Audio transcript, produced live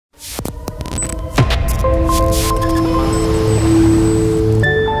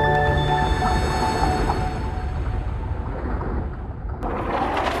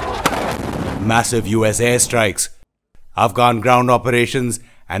massive US airstrikes, Afghan ground operations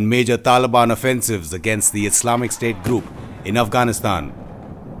and major Taliban offensives against the Islamic State group in Afghanistan.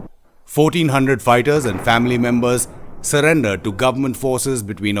 1,400 fighters and family members surrendered to government forces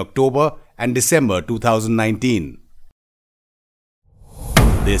between October and December 2019.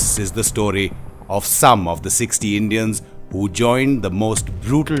 This is the story of some of the 60 Indians who joined the most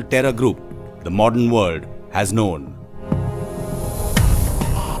brutal terror group the modern world has known.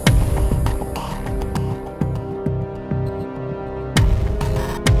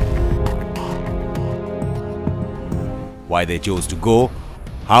 Why they chose to go,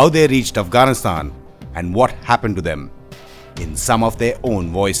 how they reached Afghanistan, and what happened to them, in some of their own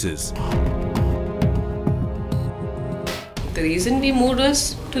voices. The reason we moved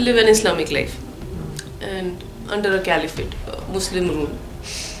was to live an Islamic life and under a caliphate, Muslim rule.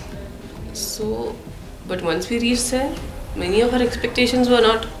 So, but once we reached there, many of our expectations were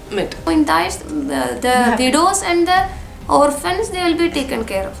not met. In Thais, the widows and the orphans, they will be taken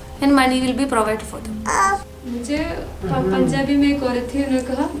care of and money will be provided for them. मुझे पंजाबी में एक औरत थी, उन्होंने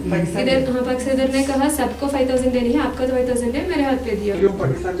कहा इधर हाँ पाकिस्तान ने कहा सबको 5,000 देनी है, आपका तो 5,000 है, मेरे हाथ पे दिया। क्यों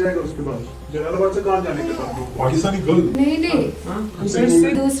पाकिस्तान जाएगा उसके बाद? जलालाबाद से कहाँ जाने के बाद? पाकिस्तानी गर्ल? नहीं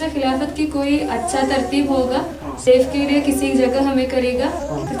दूसरा खिलाफत की कोई अच्छा तरतीब होगा, सेफ के लिए किसी जगह हमें करेगा,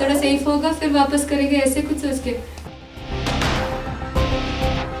 फिर थोड़ा सेफ होगा, फिर वापस करेगा, ऐसे कुछ सोच के।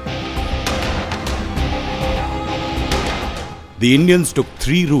 The Indians took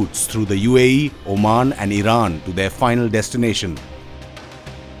 3 routes through the UAE, Oman and Iran to their final destination.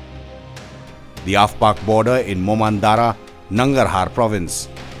 The Afpak border in Momandara, Nangarhar province.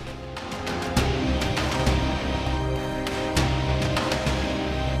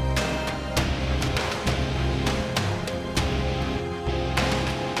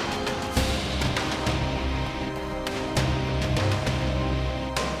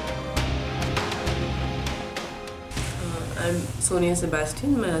 I'm Sonia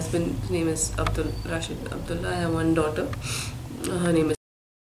Sebastian. My husband's name is Rashid Abdullah. I have one daughter. Her name is.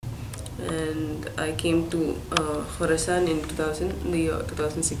 And I came to Khorasan in the year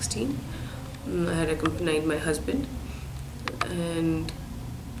 2016. I had accompanied my husband. And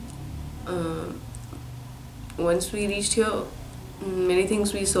once we reached here, many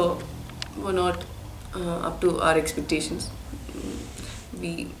things we saw were not up to our expectations.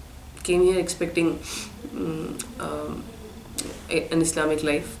 We came here expecting an Islamic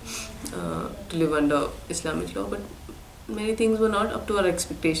life, to live under Islamic law, but many things were not up to our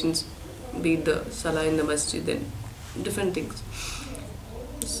expectations, be it the salah in the masjid and different things.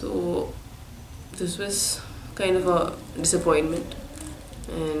 So this was kind of a disappointment,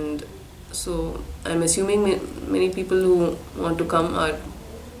 and so I'm assuming many people who want to come are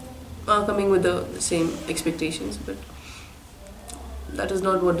coming with the same expectations, but that is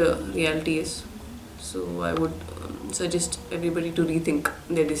not what the reality is. So I would suggest everybody to rethink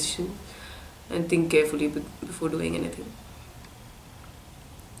their decision and think carefully before doing anything.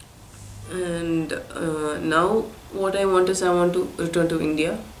 And now what I want is I want to return to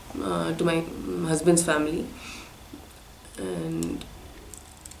India, to my husband's family, and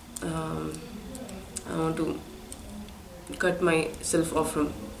I want to cut myself off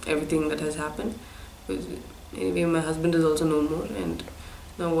from everything that has happened. Because anyway, my husband is also no more, and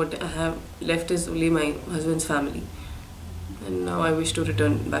now what I have left is only my husband's family, and now I wish to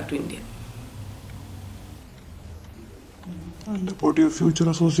return back to India. And about your future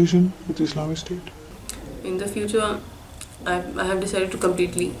association with Islamic State? In the future, I have decided to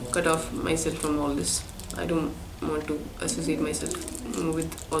completely cut off myself from all this. I don't want to associate myself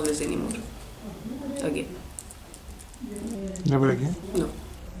with all this anymore. Again. Never again? No.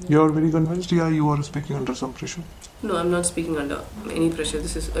 You are very convinced? Yeah, you are speaking under some pressure? No, I'm not speaking under any pressure.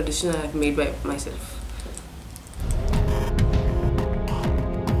 This is a decision I have made by myself.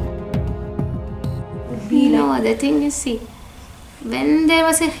 No, the thing is, see, when there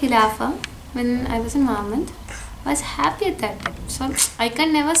was a Khilafah, when I was in Mahmud, I was happy at that time. So I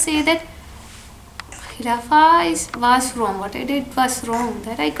can never say that Khilafah was wrong. What I did was wrong.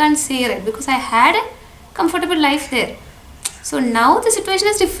 That I can't say that because I had a comfortable life there. So now the situation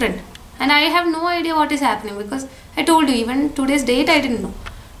is different. And I have no idea what is happening because I told you, even today's date I didn't know.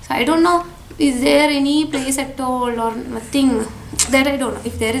 So I don't know, is there any place at all or nothing, that I don't know.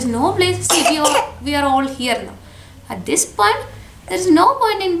 If there is no place, see, we are all here now. At this point, there is no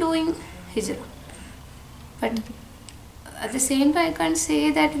point in doing hijrah. But at the same time, I can't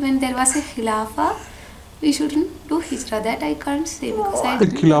say that when there was a Khilafah, we shouldn't do hijrah. That I can't say because I... The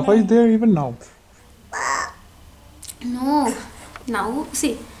Khilafah is there even now? No, now,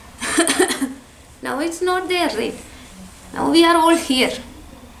 see, now it's not there, right? Now we are all here.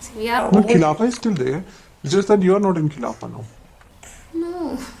 we are. No, Khilafah is still there. It's just that you are not in Khilafah now.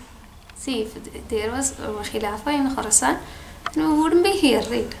 No. See, if there was Khilafah in Khorasan, we wouldn't be here,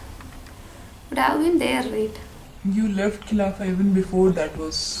 right? Would have been there, right? You left Khilafah even before that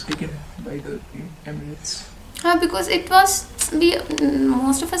was taken by the Emirates. Because it was,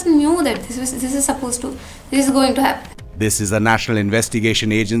 most of us knew that this is going to happen. This is a National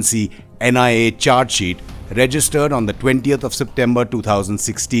Investigation Agency NIA charge sheet registered on the 20th of September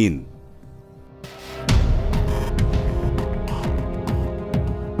 2016.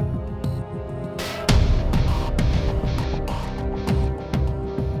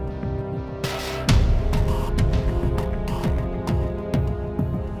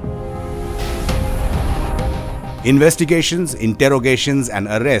 Investigations, interrogations and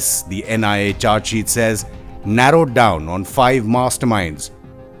arrests, the NIA charge sheet says, narrowed down on 5 masterminds,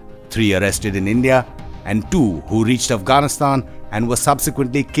 3 arrested in India and 2 who reached Afghanistan and were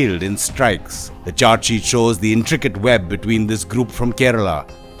subsequently killed in strikes. The charge sheet shows the intricate web between this group from Kerala.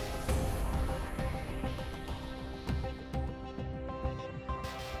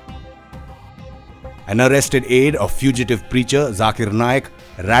 An arrested aide of fugitive preacher Zakir Naik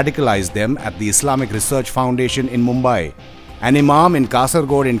radicalized them at the Islamic Research Foundation in Mumbai. An imam in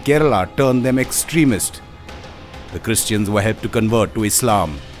Kasargod in Kerala turned them extremist. The Christians were helped to convert to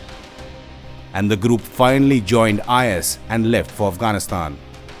Islam. And the group finally joined IS and left for Afghanistan.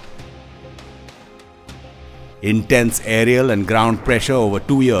 Intense aerial and ground pressure over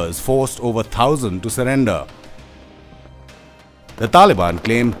 2 years forced over 1,000 to surrender. The Taliban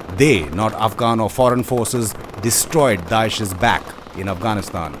claim they, not Afghan or foreign forces, destroyed Daesh's back in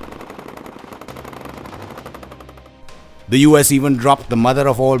Afghanistan. The US even dropped the mother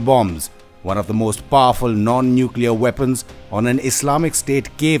of all bombs, one of the most powerful non-nuclear weapons, on an Islamic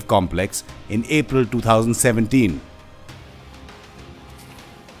State cave complex in April 2017.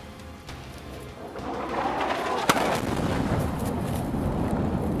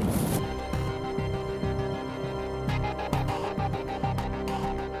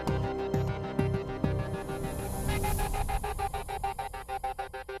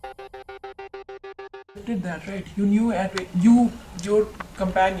 Did that, right? You knew your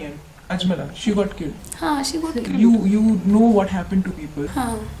companion Ajmala, she got killed. She got killed. You know what happened to people,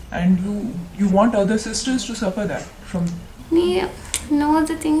 and you want other sisters to suffer that from. Yeah. No,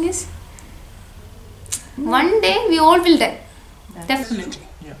 the thing is, one day we all will die. Definitely.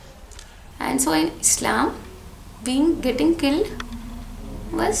 Yeah. And so in Islam, getting killed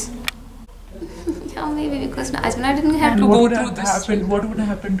was maybe because Ajmala didn't have to go through this. What would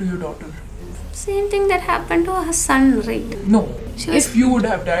happen to your daughter? Same thing that happened to her son, right? No. If you would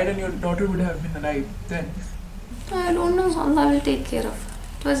have died and your daughter would have been alive, then I don't know. Allah will take care of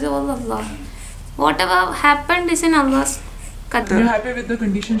it. It was all Allah. Whatever happened is in Allah's qadr. You're happy with the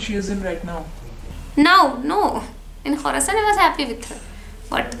condition she is in right now? No. In Khorasan, I was happy with her.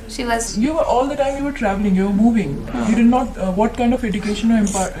 But she was. You were all the time you were traveling. You were moving. You did not. What kind of education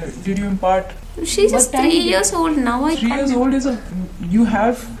did you impart? She's just 3 years old now. 3 years old is you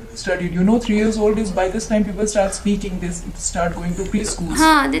have studied. 3 years old is by this time people start speaking. They start going to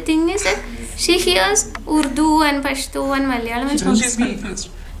preschools. The thing is that she hears Urdu and Pashto and Malayalam. She speaks.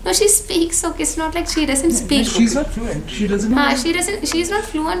 No, she speaks. Okay, it's not like she doesn't speak. She's not fluent. She doesn't. She's not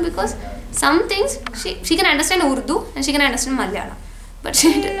fluent because some things she can understand Urdu and she can understand Malayalam, but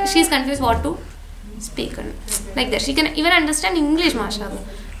she's confused what to speak and like that. She can even understand English, mashallah,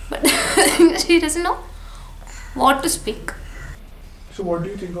 but she doesn't know what to speak. So what do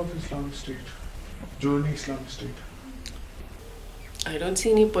you think of Islamic State? Joining Islamic State? I don't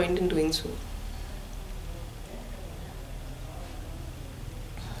see any point in doing so.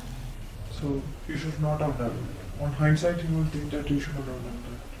 So you should not have done it. On hindsight, you would think that you should not have done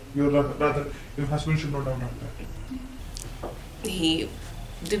that. Your husband should not have done that. He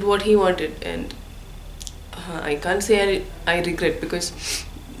did what he wanted, and I can't say I regret because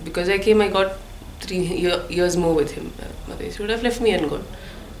I came. I got 3 years more with him. Otherwise, he would have left me and gone.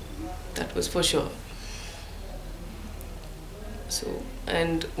 That was for sure. So,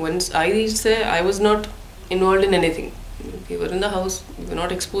 and once I reached there, I was not involved in anything. We were in the house. We were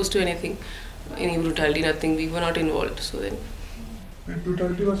not exposed to anything, any brutality, nothing. We were not involved. So then, when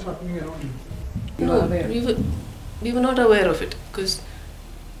brutality was happening around you? No, we were not aware of it because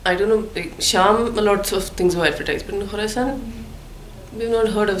I don't know. Like Sham, lots of things were advertised, but in Khorasan, we've not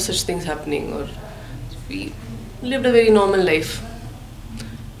heard of such things happening, or we lived a very normal life.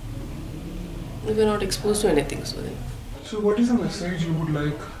 We were not exposed to anything. So what is the message you would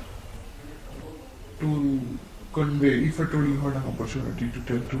like to convey if at all you had an opportunity to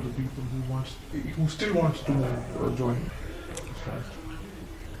tell to the people who still wants to join?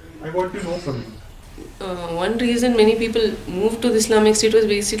 I want to know from you. One reason many people moved to the Islamic State was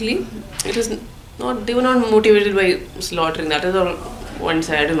basically they were not motivated by slaughtering. That is all one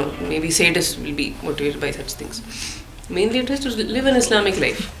side. I don't know. Maybe sadists will be motivated by such things. Mainly it was to live an Islamic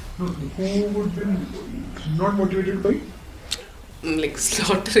life. Who would be not motivated by? Like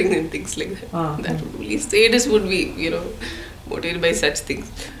slaughtering and things like that. That would only sadists would be, motivated by such things.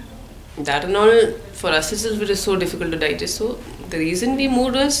 That and all for us itself it is so difficult to digest. So the reason we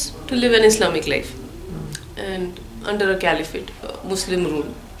moved was to live an Islamic life and under a caliphate, Muslim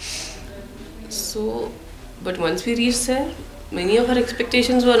rule. So, but once we reached there, many of our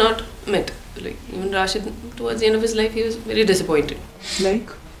expectations were not met. Like even Rashid, towards the end of his life, he was very disappointed. Like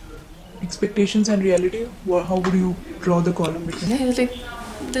expectations and reality, how would you draw the column between? Yeah, he was like,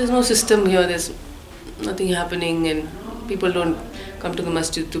 there's no system here. There's nothing happening, and people don't come to the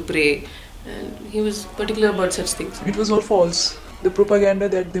masjid to pray. And he was particular about such things. It was all false. The propaganda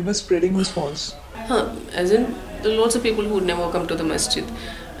that they were spreading was false. As in, there were lots of people who would never come to the masjid,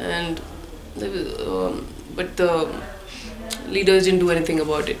 and but the leaders didn't do anything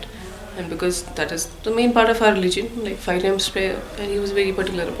about it. And because that is the main part of our religion, like 5 times prayer, and he was very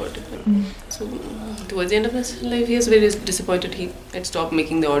particular about it. So towards the end of his life, he was very disappointed. He had stopped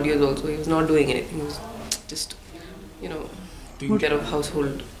making the audios also. He was not doing anything. He was just, taking care of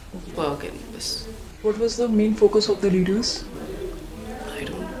household work and this. What was the main focus of the leaders? I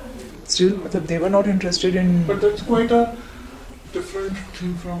don't know. Still, they were not interested in... But that's quite a different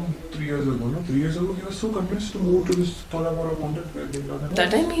thing from 3 years ago, no? 3 years ago, he was so convinced to move to this Tora Bora content.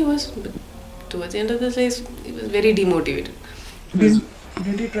 That time he was, but towards the end of his life, he was very demotivated.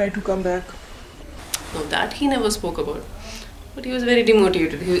 Didn't he try to come back? No, that he never spoke about. But he was very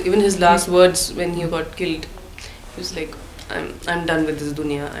demotivated. Even his last words when he got killed, he was like, I'm done with this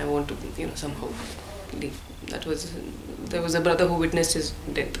dunya. I want to, somehow leave. There was a brother who witnessed his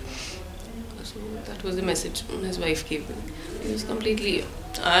death. So that was the message his wife gave me. He was completely,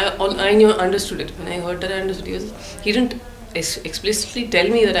 I understood it. When I heard that, I understood. He didn't explicitly tell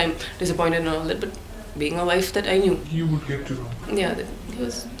me that I'm disappointed and all that, but being a wife that I knew. You would get to know. Yeah, he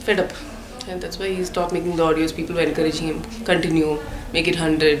was fed up. And that's why he stopped making the audios. People were encouraging him, continue, make it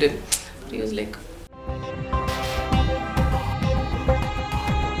 100. And he was like,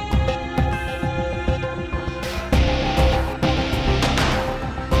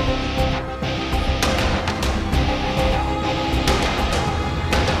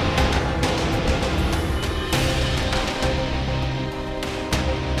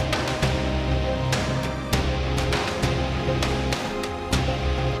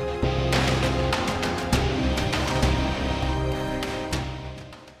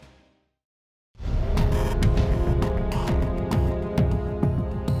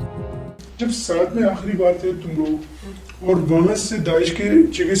 जब साथ में आखिरी बार थे तुम लोग और वहां से दाइश के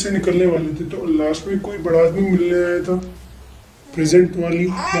जगह से निकलने वाले थे, तो लास्ट में कोई बड़ा आदमी मिलने आया था प्रेजेंट वाली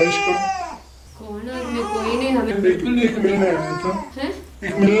दाइश का? कौन आदमी? कोई नहीं, हमें एक मिलने आया था।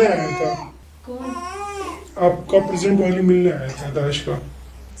 एक मिलने आया था। कौन? आपका प्रेजेंट वाली मिलने आया था दाइश का।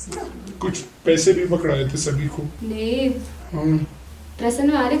 कुछ पैसे भी पकड़ाए थे सभी को। नहीं। हाँ। प्रेजेंट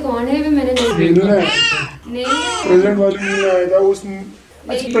वाले कौन है? भी मैंने नहीं मिलने आया था। नहीं। प्रेजेंट वाली मिलने आया था। उस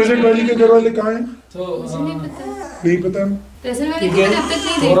प्रेजेंट वाली के घर वाले कहाँ हैं? मुझे नहीं पता। नहीं पता। प्रेजेंट वाले को अब तक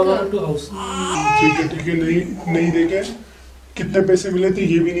नहीं देखा। ठीक है, नहीं देखे। कितने पैसे मिले थे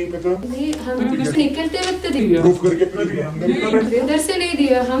ये भी नहीं पता। नहीं, हम बस निकलते वक्त दिया। प्रूफ करके अपना दिया। उधर से नहीं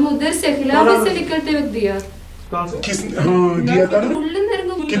दिया, हम उधर से खिलाफत से निकलते वक्त दिया। हाँ दिया था ना?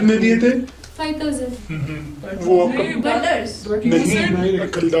 कितने दिए थे? 5000। वो नहीं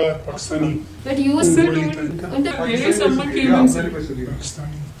अकलदार पाकिस्तानी। But you were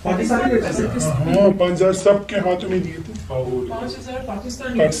हाँ 5000 सबके हाथों में दिए थे। 5000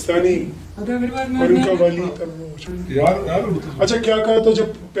 पाकिस्तानी और उनका वाली था। अच्छा क्या कहा था जब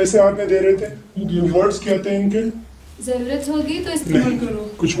पैसे हाथ में दे रहे थे? वर्ड्स क्या थे इनके? जरूरत होगी तो इस्तेमाल करो।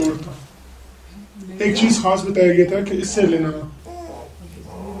 कुछ और था। एक चीज खास बताया गया था कि इससे लेना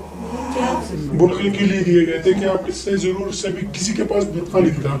बुरखे के लिए दिए गए थे कि आप इससे जरूर सभी किसी के पास बुरखा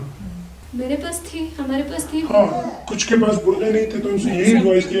नहीं था। मेरे पास थी, हमारे पास थी। हाँ कुछ के पास बुरखे नहीं थे तो उनसे यही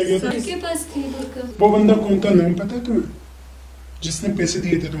एडवाइस किया गया था। सबके पास थी बुरखा। वो बंदा कौन था, नाम पता है तुम्हें, जिसने पैसे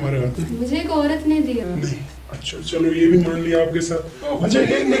दिए थे तुम्हारे हाथ? मुझे एक औरत ने दिया। नहीं। अच्छा चलो ये भी मान लिया आपके साथ। अच्छा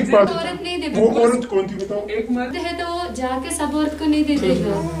एक बात, औरत नहीं दे। वो औरत कौन थी बताओ? एक मर्द है तो वो जाके सब औरत को नहीं दे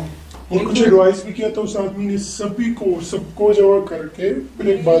देगा। और कुछ एडवाइस भी किया था उस आदमी ने सभी को, सबको जमा करके फिर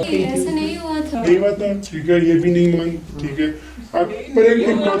एक बात की थी। ऐसा नहीं हुआ था। नहीं हुआ था, ठीक है ये भी नहीं मान, ठीक है। आप पर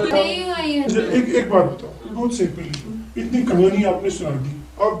एक बात नहीं हुआ ये। एक बात बताओ, बहुत सिंपल। इतनी कहानी आपने सुना दी,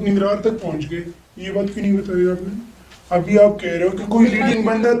 आप निगरान तक पहुंच गए, ये बात क्यों नहीं बताई आपने? अभी आप कह रहे हो कि कोई लीडिंग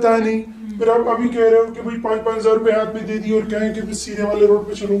बंदा था नहीं, फिर आप अभी कह रहे हो कि भाई 5,000 रुपए हाथ में दे दिए और कहें कि सीधे वाले रोड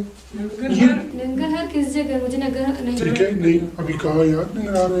पे चलो। ये नंगरहार किस जगह? मुझे नंगरहार नहीं। ठीक है, नहीं अभी कहा यार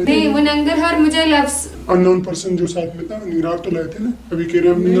नंगरहार है। नहीं, वो नंगरहार मुझे लफ्ज अननोन पर्सन जो साथ में था नंगरहार तो लाए थे ना, अभी कह रहे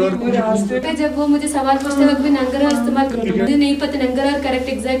हैं नंगरहार। जब वो मुझे सवाल पूछते वक्त भी नंगरहार इस्तेमाल करो, मुझे नहीं पता नंगरहार करेक्ट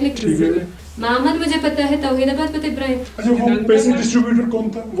एग्जैक्टली। मोहम्मद मुझे पता है, तौहीदाबाद पता है, इब्राहिम। अच्छा, वो पैसे डिस्ट्रीब्यूटर कौन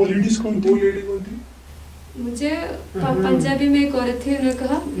था? वो लेडीज कौन थी? वो लेडी कौन थी? मुझे पंजाबी में एक औरत थी, उन्होंने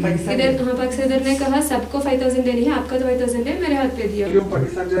कहा इधर, हाँ पाकिस्तान इधर ने कहा सबको 5,000 देनी है, आपका तो 5,000 है, मेरे हाथ पे दिया। क्यों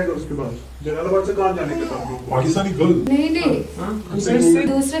पाकिस्तान जाएगा उसके बाद? जलालाबाद से कहाँ जाने के बाद? पाकिस्तानी गर्ल? नहीं,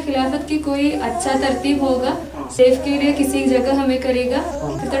 दूसरा खिलाफत की कोई अच्छा तरतीब होगा, सेफ के लिए किसी जगह हमें करेगा,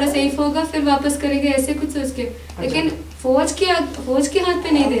 फिर थोड़ा सेफ होगा, फिर वापस करेगा, ऐसे कुछ सोच के। लेकिन फौज के हाथ पे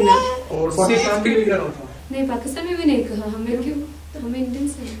नहीं देना। और पाकिस्तान के लिए क्या था? नहीं, पाकिस्तान में भी नहीं कहा, हमें क्यों, हमें इंडियन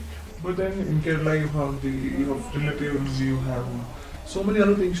से। But then in Kerala you have relatives, you have so many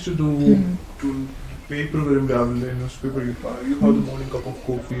other things to do. To paper very travel, newspaper you have the morning cup of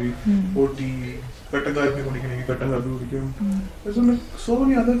coffee or tea. There's so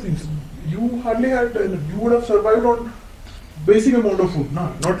many other things. You hardly had. You would have survived on basic amount of food,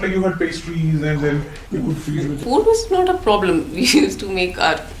 not like you had pastries and then you could feed. Food was not a problem. We used to make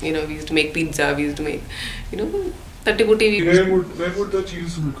we used to make pizza. We used to make, Where would the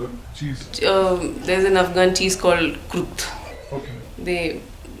cheese be cut? Cheese. There's an Afghan cheese called krut. Okay. They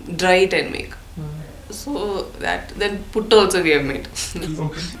dry it and make. So that then put also we have made.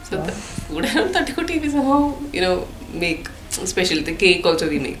 Okay. So the food around Tatikoti we somehow make special. The cake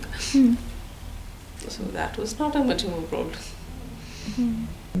also we make. So that was not a much of a problem.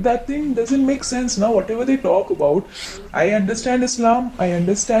 That thing doesn't make sense now. Whatever they talk about, I understand Islam, I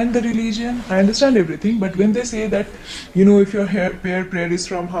understand the religion, I understand everything. But when they say that, if your prayer is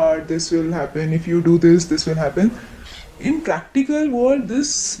from heart, this will happen. If you do this, this will happen. In practical world,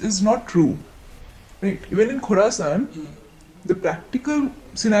 this is not true. Right? Even in Khorasan, the practical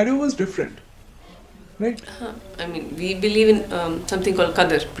scenario was different. Right? We believe in something called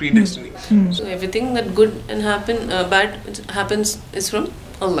qadar, predestiny. So everything that good and bad happens is from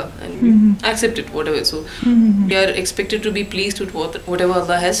Allah, and we accept it, whatever. So we are expected to be pleased with whatever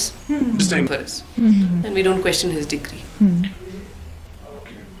Allah has destined for us, and we don't question His decree.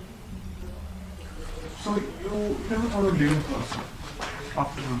 Okay. So you never thought of leaving Khorasan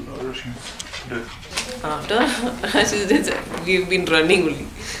after Russia's death? After Rashi's death, we've been running only.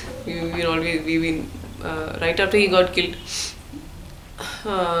 We've been right after he got killed.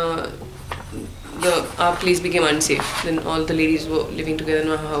 Our place became unsafe. Then all the ladies were living together in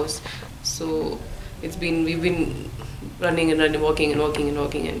our house. So we've been running and running, walking and walking and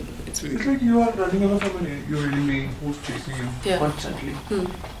walking, and it's like you are running away from your enemy who's chasing you constantly.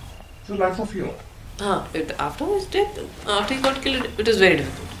 It's a life of fear. After his death, after he got killed, it was very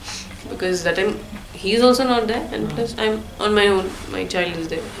difficult because that time he is also not there, and plus I'm on my own. My child is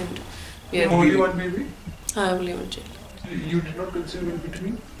there, and we are only one baby. I have only one child. You did not conceive in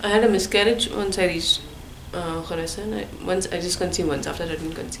between? I had a miscarriage once I reached Khorasan. I just conceived once. After that, I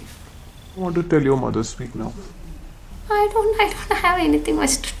didn't conceive. I want to tell your mother, speak now. I don't have anything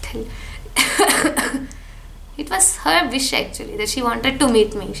much to tell. It was her wish actually that she wanted to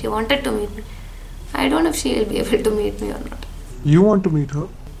meet me. I don't know if she will be able to meet me or not. You want to meet her?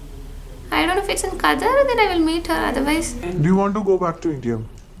 I don't know if it's in Qatar, then I will meet her. Otherwise, do you want to go back to India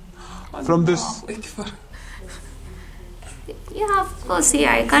from this? Yeah, of course. See,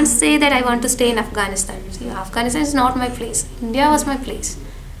 I can't say that I want to stay in Afghanistan. See, Afghanistan is not my place. India was my place.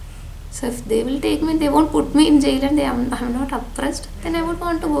 So if they will take me, they won't put me in jail and I'm not oppressed, then I would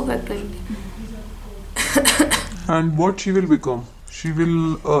want to go back to India. And what she will become? She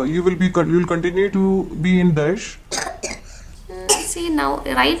will, you will continue to be in Daesh? See, right now,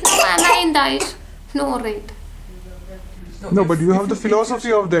 am I in Daesh? No, right. No, but you have the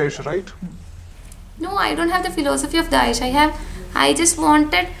philosophy of Daesh, right? No, I don't have the philosophy of Daesh. I just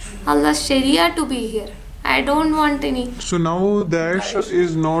wanted Allah's Sharia to be here. I don't want any. So now Daesh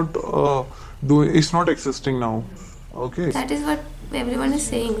is not it's not existing now. Okay. That is what everyone is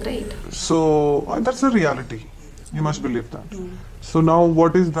saying, right? So that's a reality. You must believe that. So now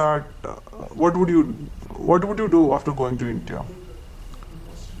what is that? What would you do after going to India?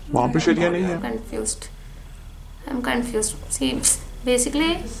 वहाँ पे शरिया नहीं है. I'm confused. See,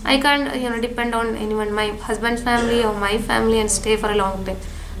 basically, I can't depend on anyone, my husband's family or my family, and stay for a long time.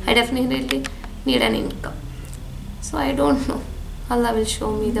 I definitely need an income. So I don't know. Allah will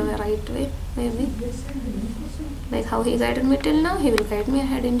show me the right way, maybe. Like how He guided me till now, He will guide me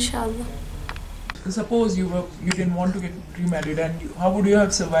ahead, inshallah. Suppose you didn't want to get remarried, and how would you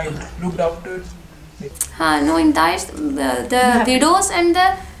have survived? Looked after No, in Daesh, the widows and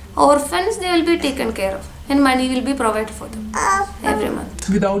the orphans, they will be taken care of, and money will be provided for them every month.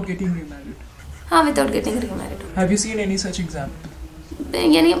 Without getting remarried? Without getting remarried. Have you seen any such example?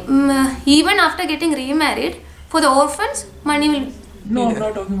 Even after getting remarried, for the orphans, money will. No, I'm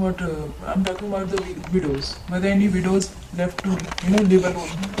not talking about. I'm talking about the widows. Were there any widows left to, live alone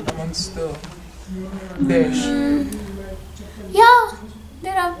amongst the Daesh? Yeah,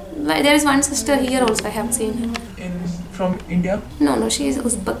 there are. There is one sister here also. I have seen her. From India? No, she is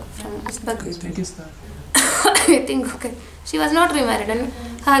Uzbek, from Uzbekistan. I think, okay. She was not remarried, and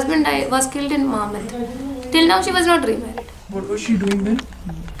her husband was killed in Mohammed. Till now, she was not remarried. What was she doing then?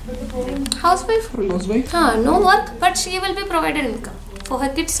 Housewife. Housewife? No work, but she will be provided income for her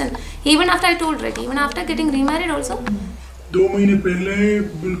kids, and even after I told, right, even after getting remarried also. 2 महीने पहले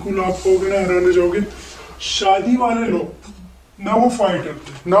बिल्कुल आप कहोगे ना, हैरान जाओगे, शादी वाले लोग ना वो फाइटर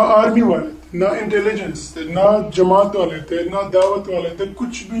थे, ना आर्मी वाले थे, ना इंटेलिजेंस थे, ना जमात वाले थे, ना दावत वाले थे,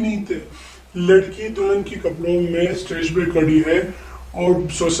 कुछ भी नहीं थे. लड़की दुल्हन की कपड़ों में स्टेज पे खड़ी है और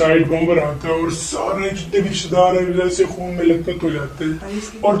सुसाइड बॉम्बर आता है और सारे जितने भी रिश्तेदार हैं से खून में लथपथ हो जाते हैं.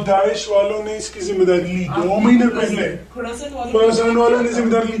 और दाइश वालों ने इसकी जिम्मेदारी ली 2 महीने पहले. खोरासान वालों ने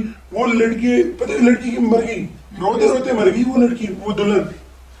जिम्मेदारी ली. वो लड़की, पता है लड़की की मर गई, रोते रोते मर गई वो लड़की, वो दुल्हन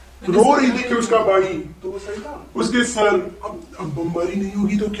रो रही थी कि उसका भाई, उसके सर. अब बमबारी नहीं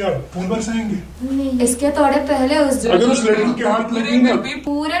होगी तो क्या खून बरसाएंगे? इसके थोड़े पहले अगर उस लड़की के हाथ लगी ना,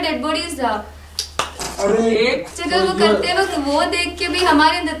 पूरा डेड बॉडीज था. अरे चलो वो करते वक्त वो देख के भी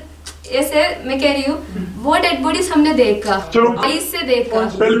हमारे अंदर ऐसे, मैं कह रही हूँ, वो डेड बॉडीज हमने देखा, आईज से देखा.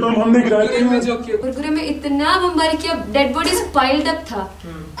 पहले हमने गुरुग्रे में इतना बमबारी किया, डेड बॉडीज पाइल्ड अप था.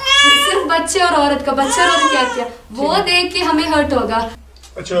 सिर्फ बच्चे और औरत का, बच्चे और औरत क्या किया वो देख के हमें हर्ट होगा.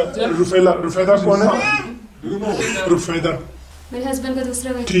 अच्छा, रुफैदा कौन है? रुफैदा मेरे हस्बैंड का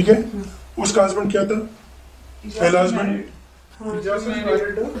दूसरा भाई. ठीक है, उसका हस्बैंड क्या था? पहला husband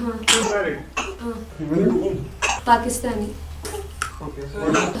Pakistani.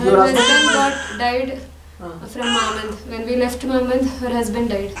 Her husband died from Mohammed. When we left Mohammed, her husband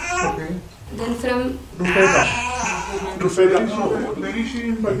died. Then from रुफैदा Where is she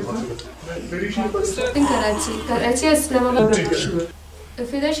in Pakistan? Where is she in Pakistan? in Karachi, Islamabad.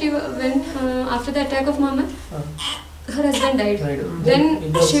 After she went after the attack of Mohammed, her husband died.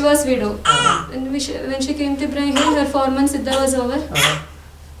 Then she was widow. And when she came to Ibrahim, her 4 months iddah was over.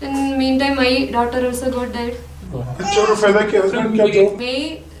 And meantime, my daughter also got died. अच्छा, रुफैदा के husband क्या था?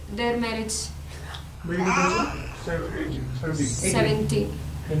 May their marriage. 70.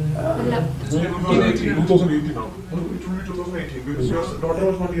 2018 now. It will be 2018 because your daughter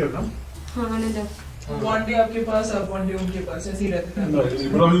was 1 year now. हाँ, 1 and a half. One day आपके पास, अब one day उनके पास, ऐसे ही रहते थे.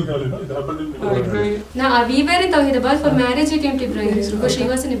 Now we were in Tawhidabad for marriage. We came to Ibrahim because she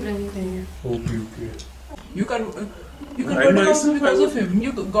was in Ibrahim. Okay. You converted also because of him.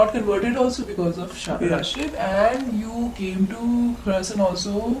 You got converted also because of Rashid, and you came to Khorasan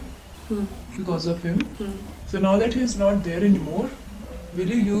also because of him. So now that he's not there anymore, will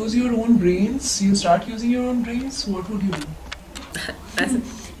you use your own brains? You start using your own brains. What would you do?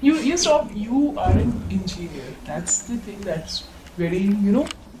 You stop. You are an engineer. That's the thing. That's very,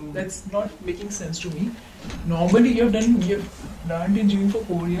 that's not making sense to me. Normally, you've learned engineering for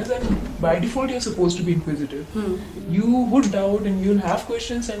 4 years, and by default, you're supposed to be inquisitive. You would doubt, and you'll have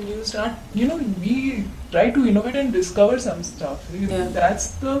questions, and you'll start. We try to innovate and discover some stuff. That's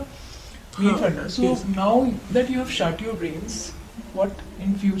the main factor. So now that you have shut your brains, what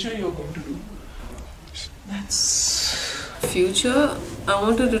in future you're going to do? That's Future, I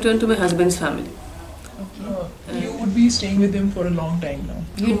want to return to my husband's family. Okay. You would be staying with them for a long time now.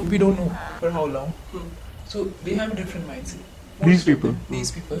 We don't know for how long. So they have a different mindset. These people.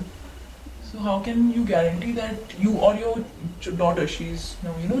 So how can you guarantee that you or your daughter, she's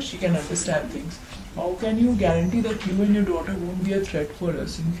now, she can understand things. How can you guarantee that you and your daughter won't be a threat for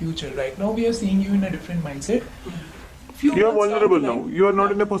us in future? Right now we are seeing you in a different mindset. You are vulnerable now. You are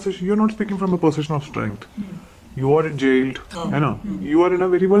not in a position. You are not speaking from a position of strength. You are jailed. You are in a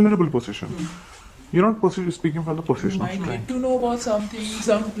very vulnerable position. You're not speaking from the position of You might strength. need to know about something,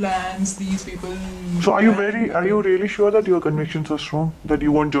 some plans, these people. So are you really sure that your convictions are strong? That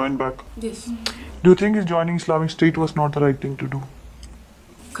you won't join back? Yes. Do you think joining Islamic State was not the right thing to do?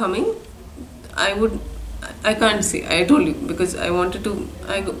 Coming, I can't say. I told you because I wanted to.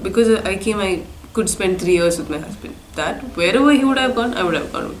 Because I came, I could spend 3 years with my husband. That wherever he would have gone, I would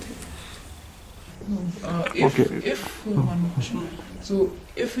have gone with him. One more question. So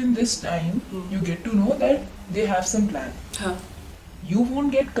if in this time you get to know that they have some plan, you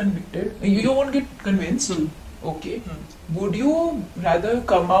won't get convicted, you won't get convinced, Okay. Would you rather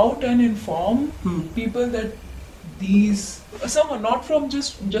come out and inform people that these, someone not from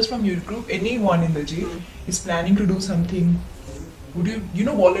just from your group, anyone in the jail is planning to do something? Would you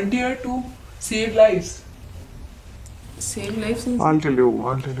volunteer to save lives? Save lives? I'll tell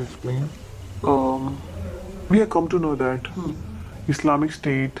you explain. We have come to know that Islamic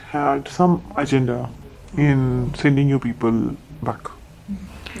State had some agenda in sending you people back.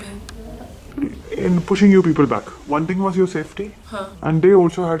 In pushing you people back. One thing was your safety, and they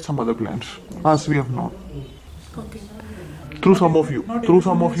also had some other plans, as we have known. Okay. Through some of you, through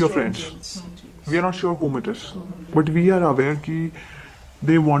some of your friends. We are not sure whom it is, but we are aware that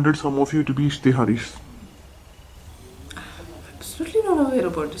they wanted some of you to be ishtiharis. Absolutely not aware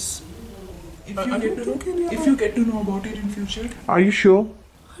about this. If you get to know about it in future. Are you sure?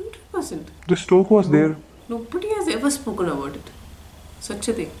 100%. The stock was there. Nobody has ever spoken about it. Such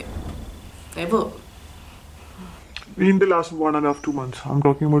a thing. Ever. In the last 1.5 to 2 months. I'm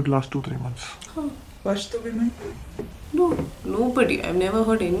talking about the last 2-3 months. Pashto women? No, nobody. I've never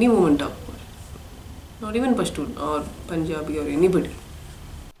heard any woman talk about it. Not even Pashtun or Punjabi or anybody.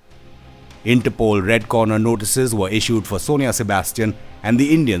 Interpol Red Corner notices were issued for Sonia Sebastian and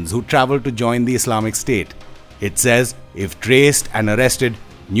the Indians who travelled to join the Islamic State. It says if traced and arrested,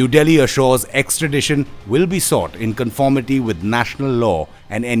 New Delhi assures extradition will be sought in conformity with national law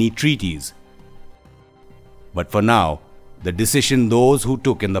and any treaties. But for now, the decision those who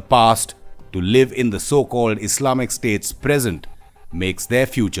took in the past to live in the so-called Islamic State's present makes their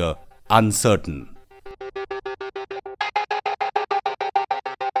future uncertain.